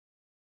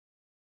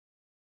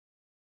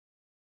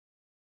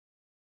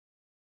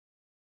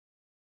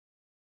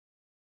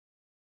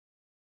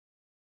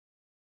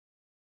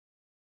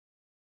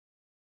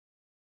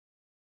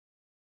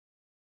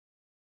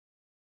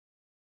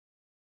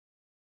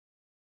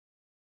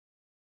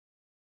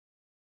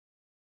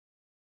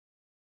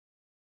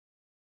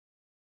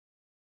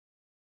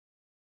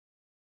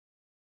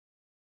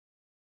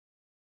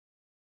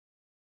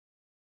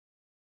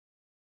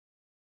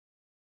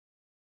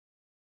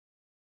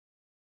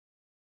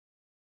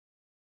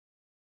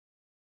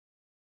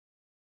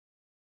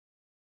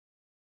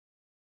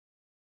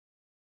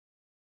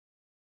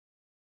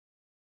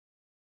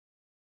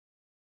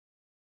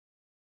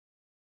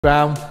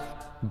Bam,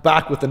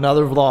 back with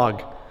another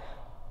vlog.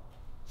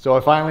 So I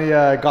finally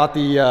got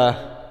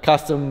the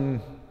custom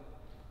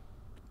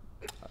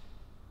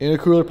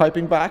intercooler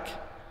piping back,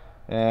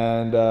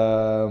 and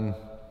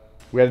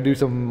we had to do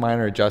some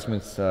minor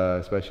adjustments,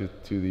 especially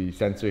to the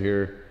sensor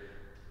here.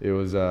 It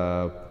was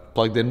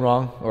plugged in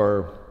wrong,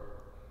 or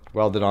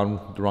welded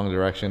on the wrong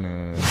direction,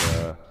 and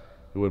it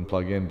wouldn't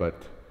plug in,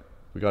 but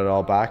we got it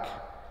all back,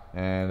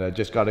 and I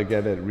just got to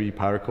get it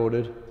re-powder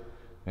coated,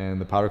 and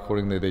the powder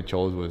coating that they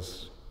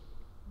chose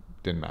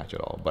didn't match at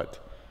all. But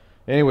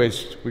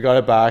anyways, we got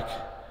it back,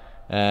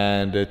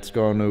 and it's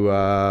going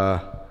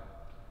to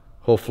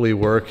hopefully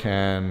work,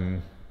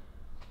 and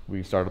we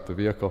can start up the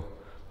vehicle.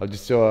 I'll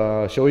just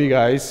show you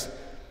guys.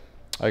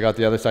 I got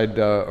the other side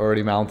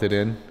already mounted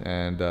in,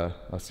 and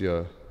I'll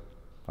show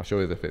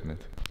you the fitment.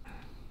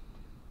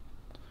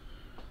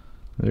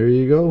 There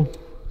you go.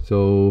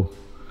 So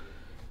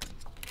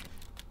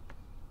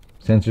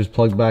sensor's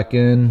plugged back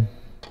in,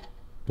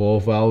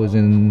 both valves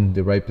in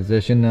the right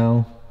position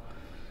now.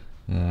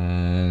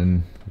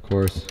 And of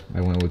course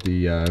I went with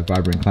the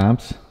vibrant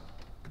clamps.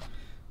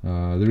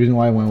 The reason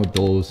why I went with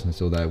those is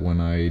so that when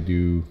I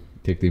do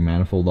take the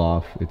manifold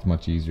off, it's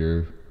much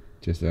easier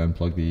just to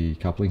unplug the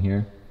coupling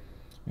here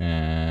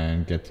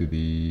and get to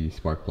the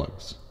spark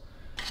plugs.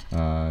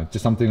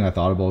 Just something I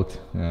thought about.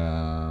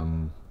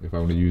 If I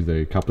want to use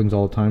the couplings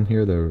all the time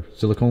here, the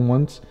silicone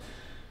ones,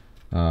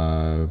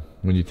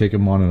 when you take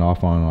them on and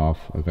off,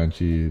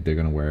 eventually they're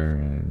going to wear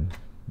and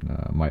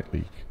might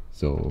leak.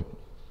 So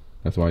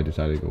that's why I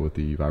decided to go with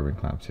the vibrant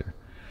clamps here.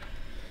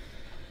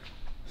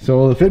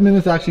 So the fitment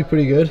is actually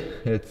pretty good.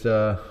 It's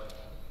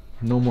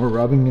no more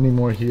rubbing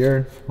anymore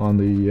here on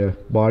the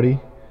body,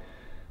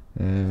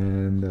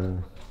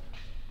 and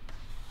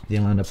they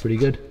lined up pretty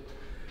good.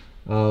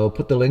 I'll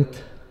put the link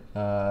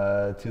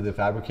to the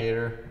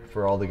fabricator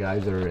for all the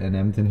guys that are in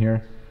Edmonton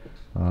here.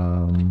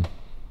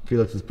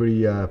 Felix is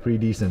pretty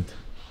decent,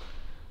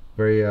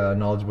 very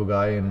knowledgeable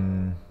guy,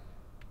 and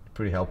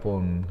pretty helpful,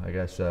 and I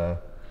guess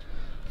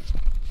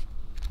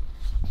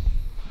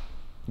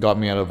got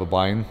me out of a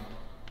bind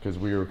because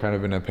we were kind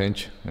of in a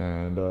pinch,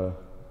 and I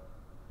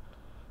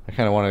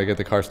kind of wanted to get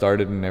the car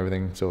started and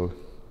everything. So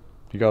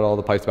he got all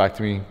the pipes back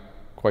to me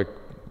it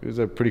was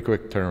a pretty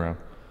quick turnaround.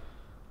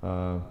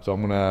 So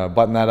I'm gonna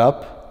button that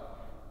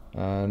up,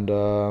 and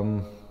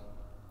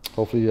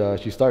hopefully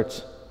she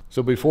starts.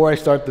 So before I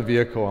start the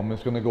vehicle, I'm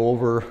just gonna go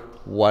over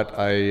what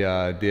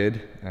I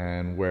did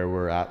and where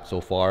we're at so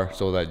far,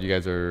 so that you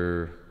guys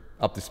are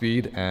up to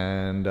speed.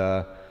 And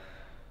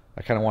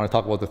I kind of want to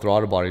talk about the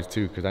throttle bodies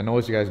too, because I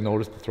noticed you guys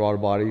noticed the throttle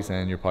bodies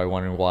and you're probably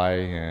wondering why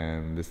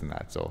and this and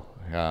that. So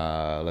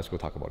let's go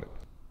talk about it.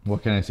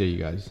 What can I say, you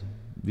guys?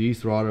 These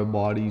throttle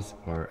bodies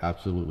are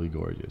absolutely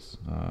gorgeous.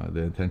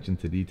 The attention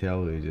to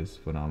detail is just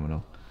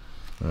phenomenal.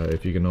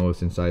 If you can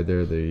notice inside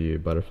there, the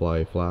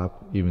butterfly flap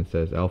even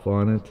says Alpha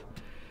on it.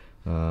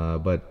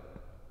 But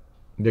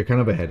they're kind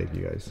of a headache,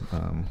 you guys.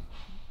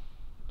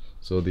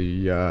 So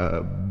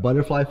the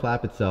butterfly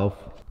flap itself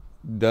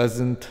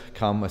doesn't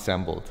come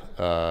assembled.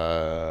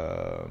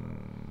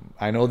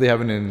 I know they have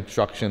an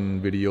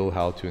instruction video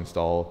how to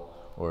install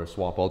or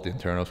swap out the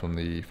internals from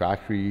the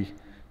factory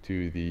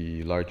to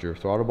the larger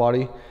throttle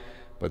body,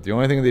 but the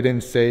only thing they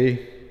didn't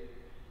say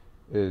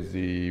is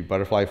the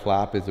butterfly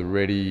flap is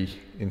already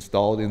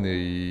installed in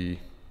the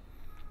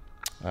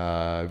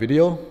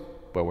video,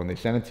 but when they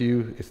send it to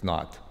you, it's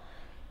not.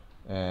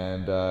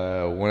 And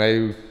when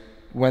I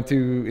went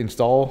to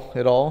install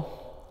it all,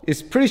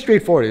 it's pretty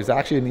straightforward. It's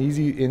actually an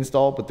easy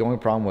install, but the only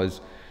problem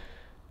was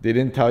they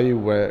didn't tell you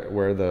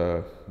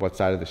what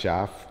side of the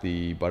shaft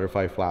the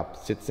butterfly flap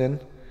sits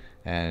in,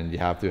 and you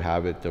have to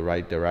have it the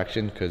right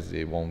direction because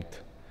it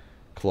won't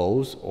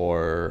close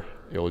or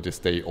it will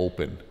just stay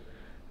open.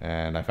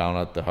 And I found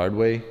out the hard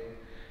way.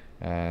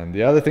 And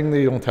the other thing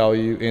they don't tell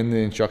you in the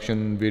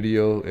instruction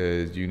video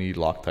is you need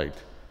Loctite.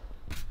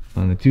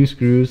 On the two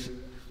screws,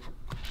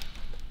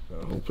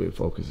 hopefully it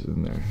focuses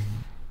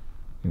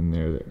in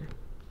there.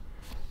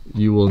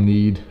 You will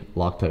need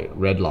Loctite,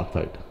 red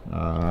Loctite.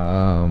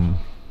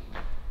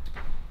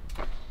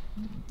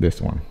 This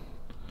one.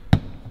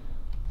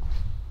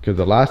 Because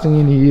the last thing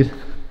you need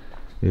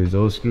is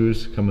those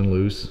screws coming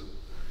loose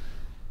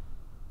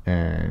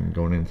and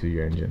going into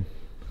your engine.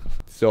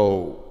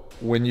 So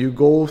when you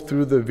go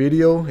through the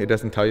video, it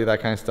doesn't tell you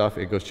that kind of stuff.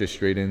 It goes just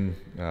straight in,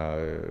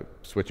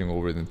 switching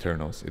over the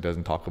internals. It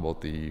doesn't talk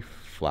about the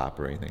flap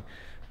or anything.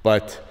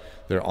 But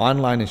their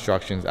online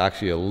instructions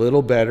actually a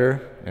little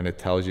better, and it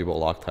tells you about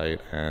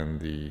Loctite and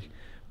the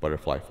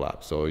butterfly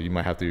flap. So you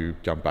might have to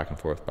jump back and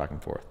forth.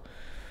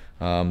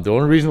 The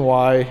only reason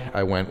why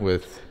I went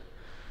with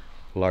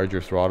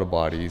larger throttle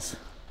bodies,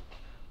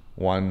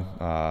 one,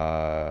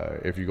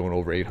 if you're going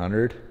over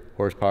 800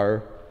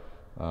 horsepower,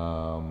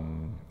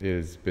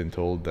 it's been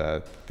told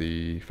that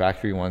the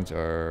factory ones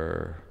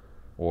are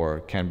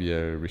or can be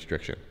a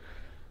restriction.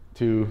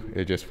 Two,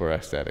 it's just for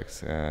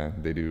aesthetics,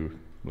 and they do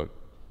look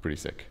pretty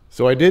sick.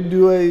 So I did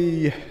do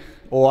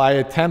I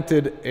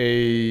attempted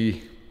a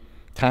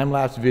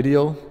time-lapse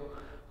video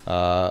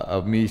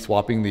of me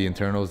swapping the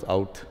internals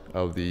out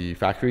of the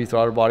factory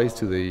throttle bodies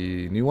to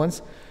the new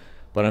ones.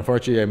 But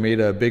unfortunately, I made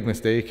a big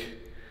mistake.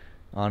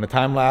 On a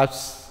time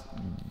lapse,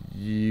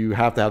 you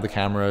have to have the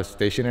camera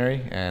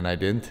stationary, and I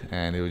didn't,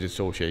 and it was just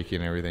so shaky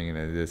and everything,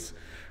 and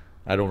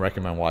I don't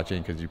recommend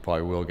watching because you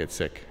probably will get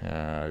sick.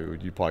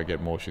 You probably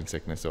get motion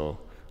sickness, so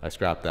I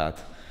scrapped that.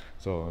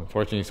 So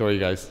unfortunately, sorry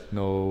guys,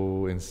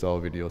 no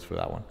install videos for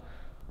that one.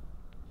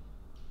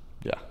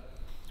 Yeah.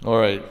 All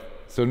right.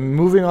 So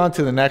moving on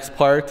to the next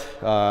part,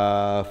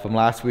 from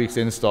last week's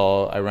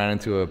install, I ran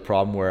into a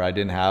problem where I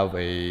didn't have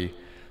a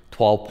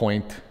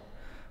 12-point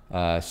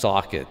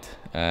socket,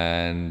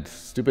 and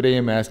stupid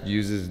AMS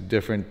uses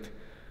different,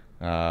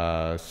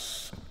 I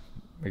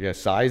guess,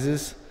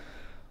 sizes.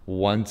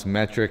 One's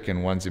metric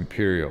and one's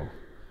imperial,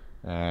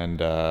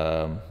 and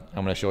I'm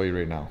going to show you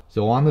right now.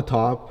 So on the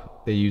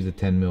top, they use a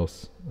 10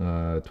 mils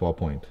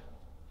 12-point.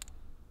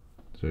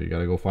 So you got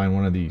to go find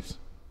one of these.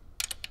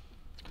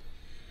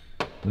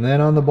 And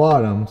then on the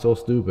bottom, so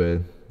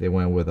stupid, they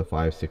went with a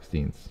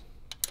 5/16.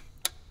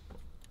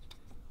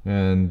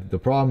 And the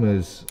problem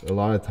is, a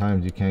lot of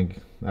times you can't,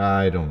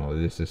 I don't know,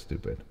 this is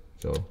stupid.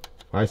 So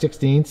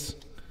 5/16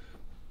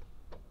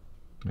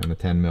 and a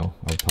 10 mil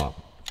up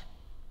top,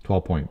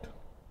 12-point.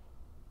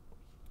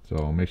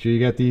 So make sure you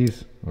get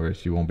these, or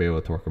else you won't be able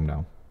to torque them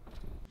down.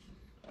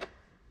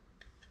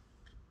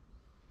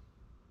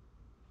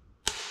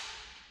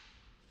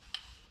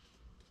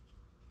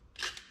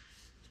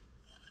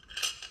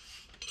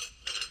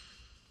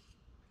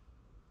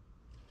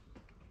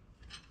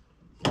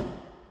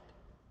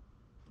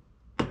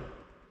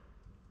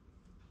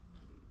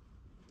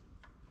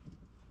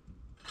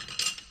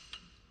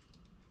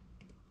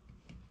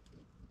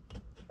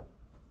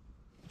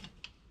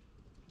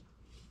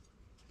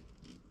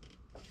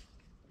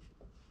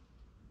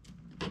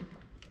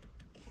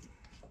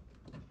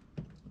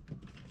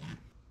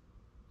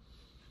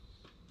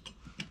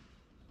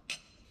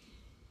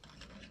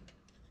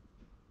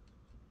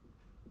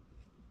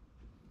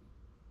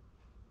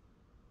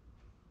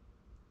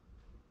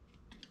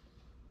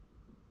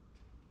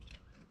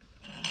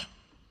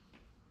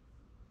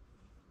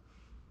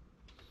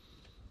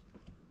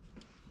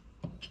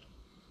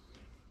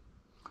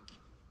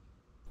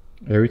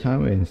 Every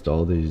time I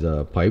install these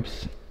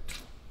pipes,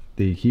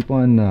 they keep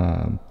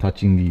on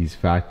touching these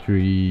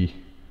factory,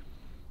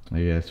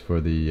 I guess, for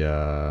the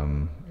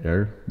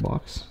air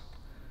box,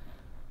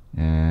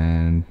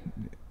 and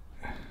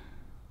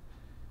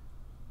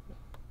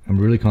I'm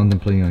really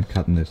contemplating on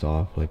cutting this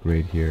off, like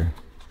right here,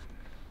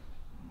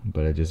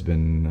 but I just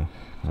been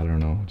I don't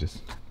know,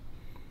 just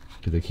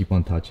because they keep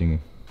on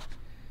touching.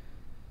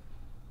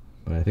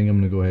 But I think I'm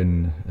gonna go ahead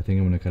and I think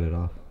I'm gonna cut it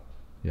off.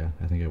 Yeah,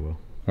 I think I will.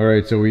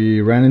 Alright, so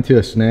we ran into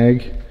a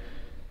snag.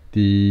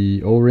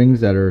 The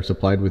O-rings that are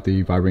supplied with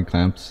the vibrant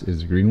clamps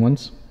is the green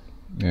ones,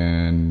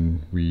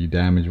 and we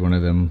damaged one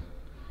of them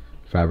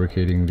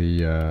fabricating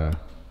the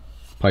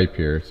pipe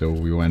here, so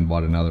we went and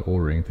bought another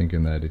O-ring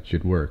thinking that it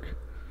should work.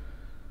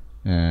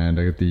 And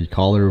the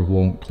collar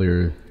won't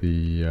clear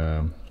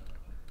the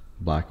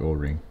black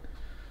O-ring.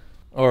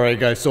 Alright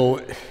guys,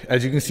 so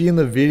as you can see in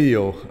the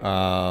video,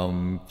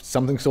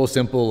 something so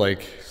simple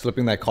like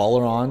slipping that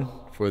collar on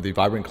for the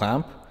vibrant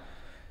clamp,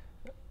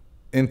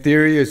 in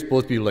theory it's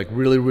supposed to be like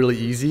really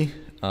easy,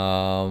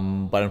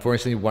 but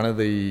unfortunately one of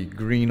the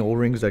green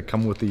O-rings that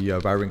come with the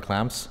vibrant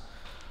clamps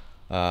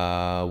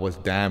was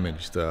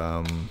damaged.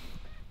 I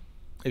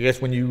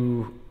guess when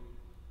you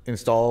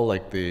install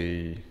like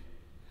the,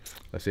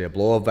 let's say, a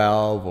blow-up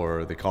valve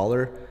or the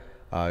collar,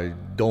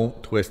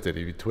 don't twist it.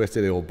 If you twist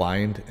it, it will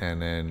bind,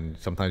 and then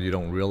sometimes you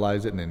don't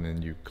realize it, and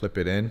then you clip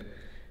it in,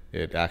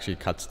 it actually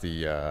cuts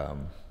the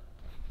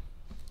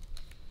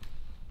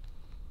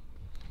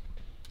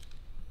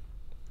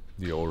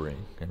O-ring,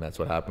 and that's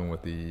what happened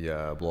with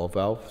the blow-up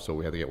valve. So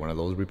we had to get one of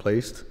those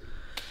replaced,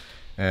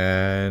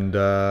 and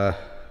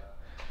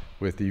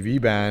with the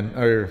V-band,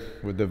 or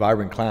with the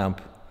vibrant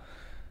clamp,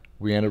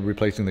 we ended up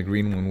replacing the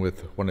green one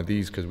with one of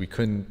these because we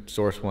couldn't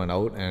source one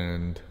out,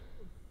 and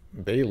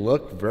they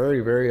look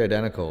very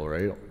identical,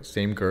 right?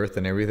 Same girth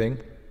and everything.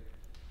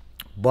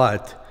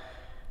 But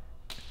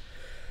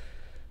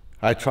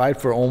I tried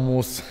for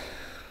almost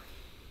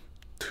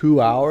 2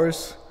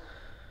 hours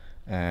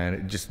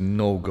and just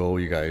no go,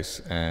 you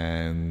guys.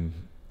 And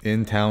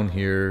in town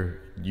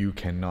here, you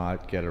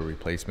cannot get a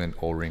replacement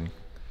O-ring.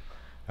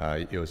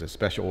 It was a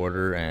special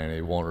order and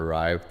it won't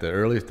arrive.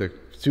 The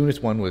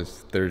soonest one was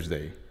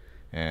Thursday,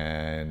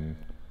 and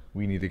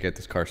we need to get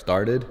this car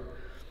started.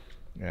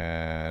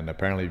 And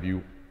apparently if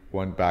you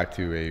went back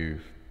to a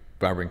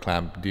vibrant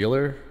clamp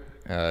dealer,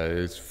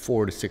 it's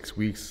 4 to 6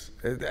 weeks.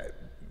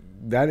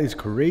 That is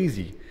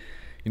crazy.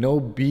 You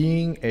know,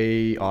 being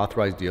a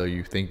authorized dealer,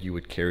 you think you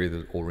would carry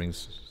the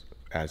O-rings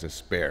as a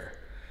spare.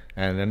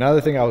 And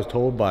another thing I was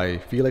told by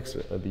Felix,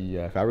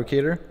 the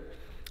fabricator,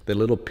 the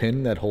little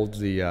pin that holds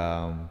the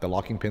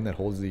locking pin that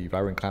holds the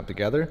vibrant clamp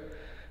together,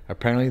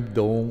 apparently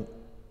don't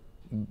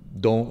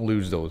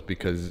lose those,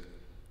 because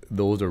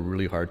those are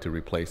really hard to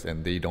replace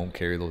and they don't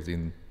carry those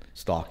in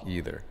stock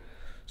either.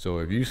 So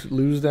if you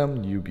lose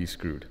them, you be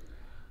screwed.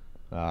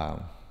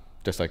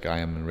 Just like I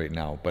am right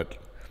now. But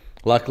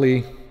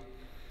luckily,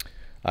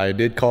 I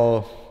did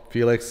call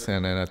Felix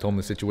and then I told him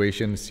the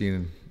situation,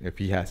 seeing if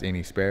he has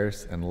any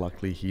spares, and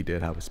luckily he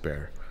did have a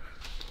spare.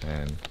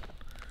 And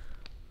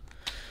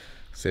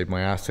saved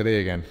my ass today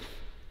again.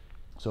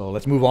 So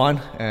let's move on,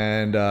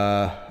 and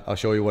I'll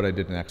show you what I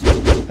did next.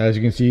 As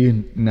you can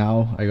see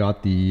now, I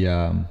got the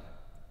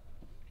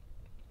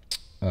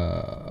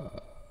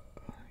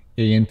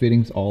AN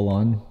fittings all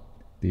on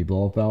the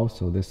blow-off valve.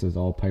 So this is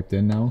all piped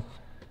in now,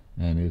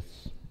 and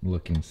it's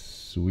looking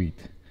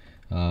sweet.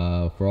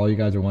 For all you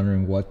guys are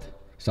wondering what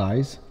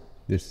size,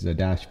 this is a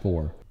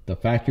 -4. The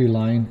factory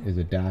line is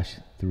a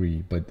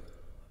 -3, but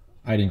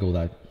I didn't go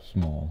that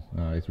small.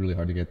 It's really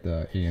hard to get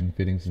the AN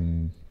fittings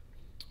and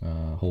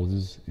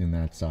hoses in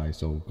that size,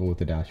 so go with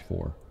the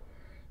 -4.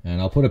 And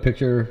I'll put a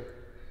picture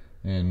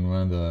in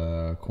one of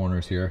the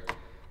corners here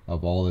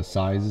of all the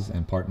sizes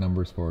and part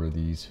numbers for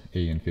these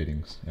AN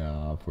fittings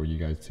for you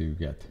guys to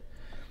get.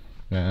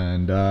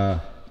 And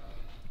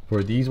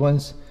for these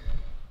ones,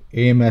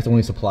 AMS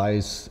only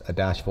supplies a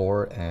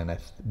 -4, and I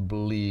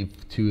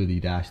believe 2 of the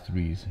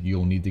 -3s.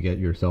 You'll need to get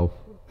yourself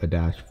a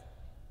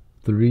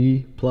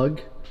 -3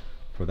 plug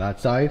for that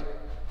side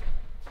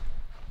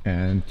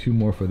and 2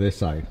 more for this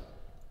side.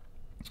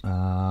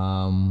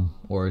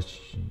 Or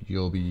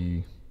you'll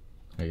be,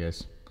 I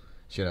guess,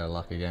 shit out of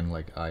luck again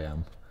like I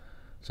am.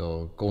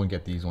 So go and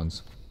get these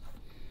ones.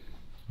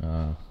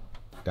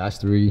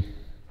 -3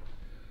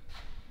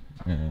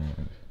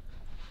 and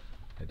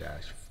a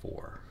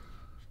 -4.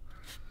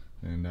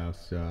 And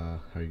that's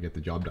how you get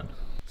the job done.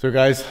 So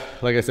guys,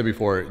 like I said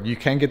before, you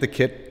can get the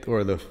kit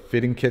or the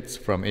fitting kits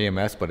from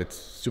AMS, but it's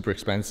super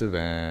expensive,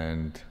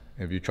 and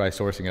if you try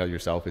sourcing it out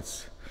yourself,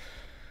 it's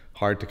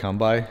hard to come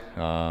by,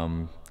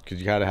 because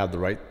you gotta have the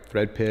right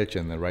thread pitch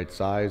and the right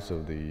size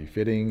of the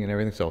fitting and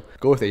everything. So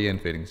go with AN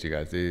fittings, you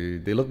guys.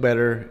 They look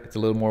better. It's a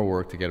little more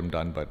work to get them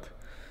done, but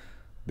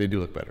they do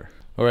look better.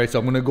 All right, so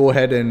I'm gonna go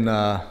ahead and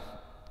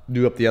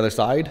do up the other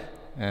side,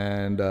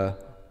 and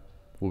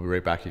we'll be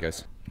right back, you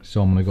guys.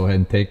 So I'm gonna go ahead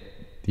and take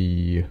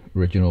the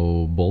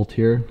original bolt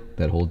here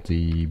that holds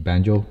the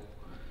banjo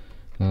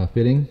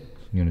fitting.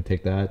 I'm gonna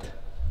take that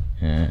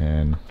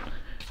and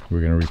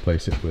we're gonna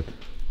replace it with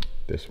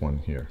this one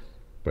here,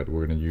 but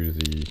we're gonna use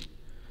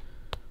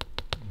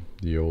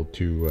the old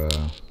 2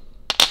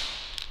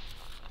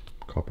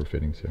 copper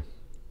fittings here.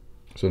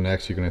 So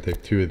next you're gonna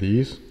take 2 of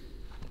these,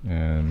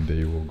 and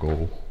they will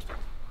go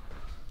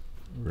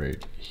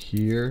right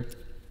here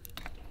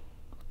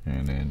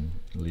and then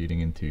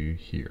leading into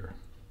here.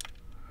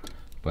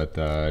 But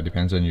it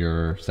depends on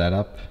your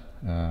setup.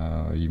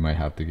 You might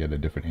have to get a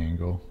different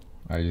angle.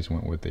 I just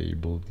went with a,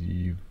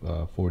 believe,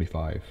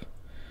 45.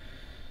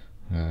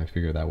 I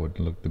figured that would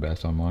look the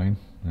best on mine.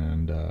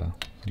 And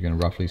you're gonna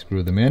roughly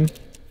screw them in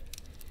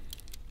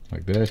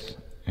like this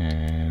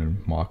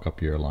and mock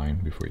up your line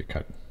before you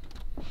cut.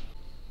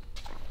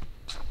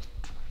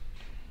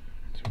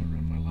 So I'm gonna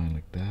run my line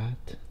like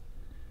that,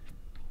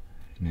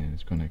 and then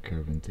it's gonna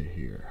curve into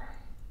here.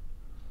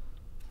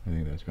 I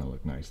think that's gonna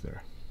look nice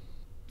there.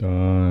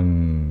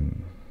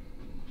 Done.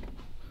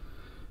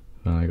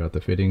 Now I got the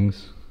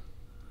fittings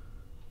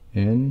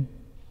in,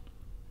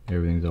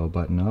 everything's all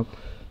buttoned up,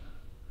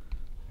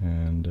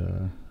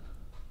 and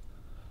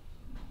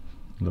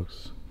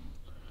looks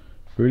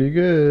pretty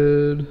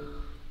good,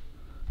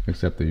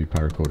 except the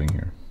powder coating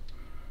here.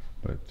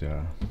 But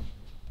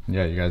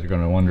yeah, you guys are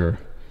gonna wonder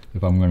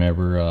if I'm gonna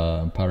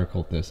ever powder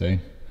coat this, eh?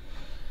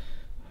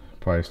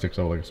 Probably sticks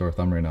out like a sore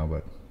thumb right now,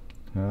 but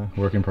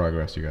work in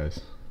progress, you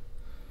guys.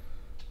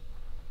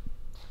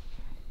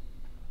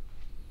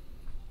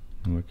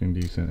 Looking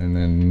decent. And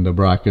then the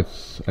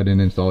brackets I didn't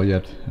install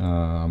yet.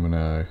 I'm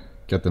gonna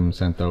get them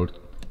sent out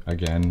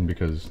again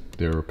because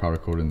they're powder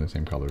coated in the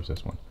same color as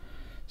this one.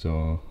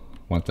 So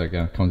once that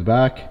comes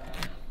back,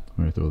 I'm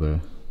gonna throw the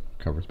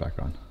covers back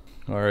on.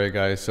 All right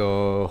guys,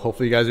 so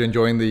hopefully you guys are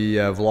enjoying the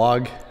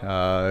vlog.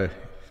 The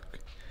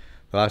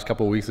last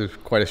couple of weeks was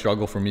quite a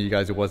struggle for me, you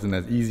guys. It wasn't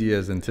as easy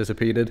as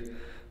anticipated,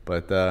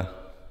 but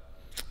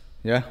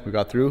yeah, we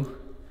got through.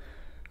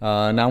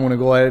 Now I'm going to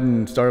go ahead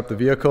and start up the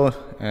vehicle,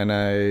 and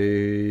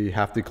I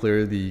have to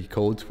clear the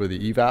codes for the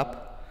evap.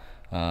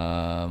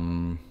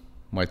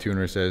 My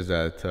tuner says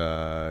that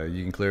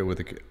you can clear it with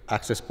the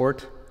access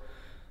port,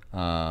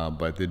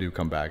 but they do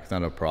come back. It's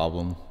not a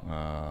problem,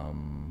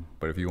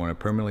 but if you want to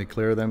permanently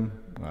clear them,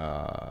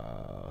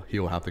 he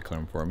will have to clear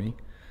them for me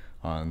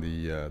on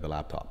the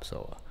laptop.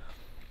 So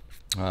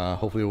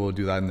hopefully we'll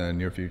do that in the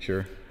near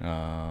future,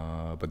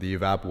 but the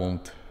evap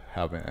won't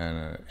have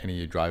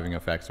any driving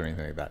effects or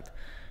anything like that.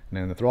 And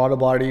then the throttle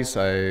bodies,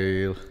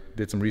 I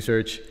did some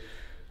research.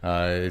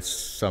 It's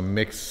some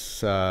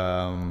mixed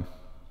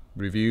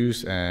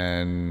reviews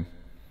and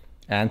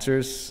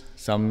answers.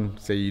 Some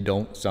say you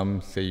don't,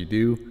 some say you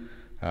do.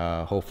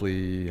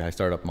 Hopefully I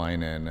start up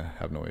mine and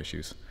have no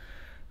issues.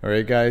 All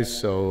right guys,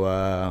 so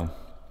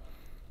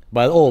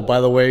by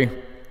the way,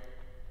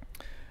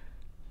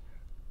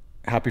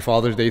 happy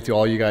Father's Day to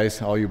all you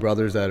guys, all you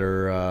brothers that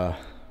are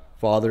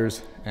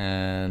fathers,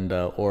 and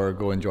or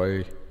go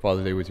enjoy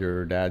Father's Day with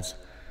your dads.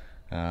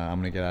 I'm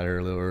gonna get out of here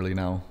a little early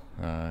now.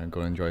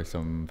 Go enjoy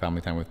some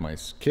family time with my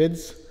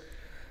kids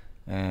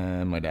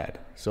and my dad.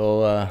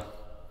 So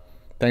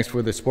thanks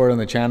for the support on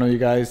the channel, you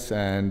guys,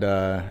 and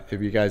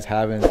if you guys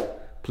haven't,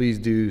 please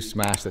do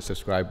smash that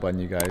subscribe button,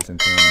 you guys, and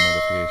turn on the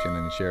notification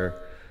and share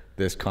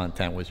this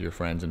content with your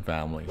friends and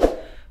family.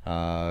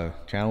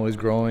 Channel is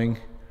growing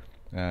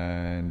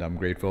and I'm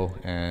grateful,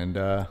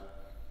 and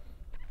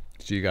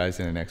see you guys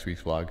in the next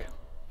week's vlog.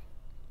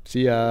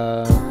 See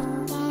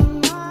ya.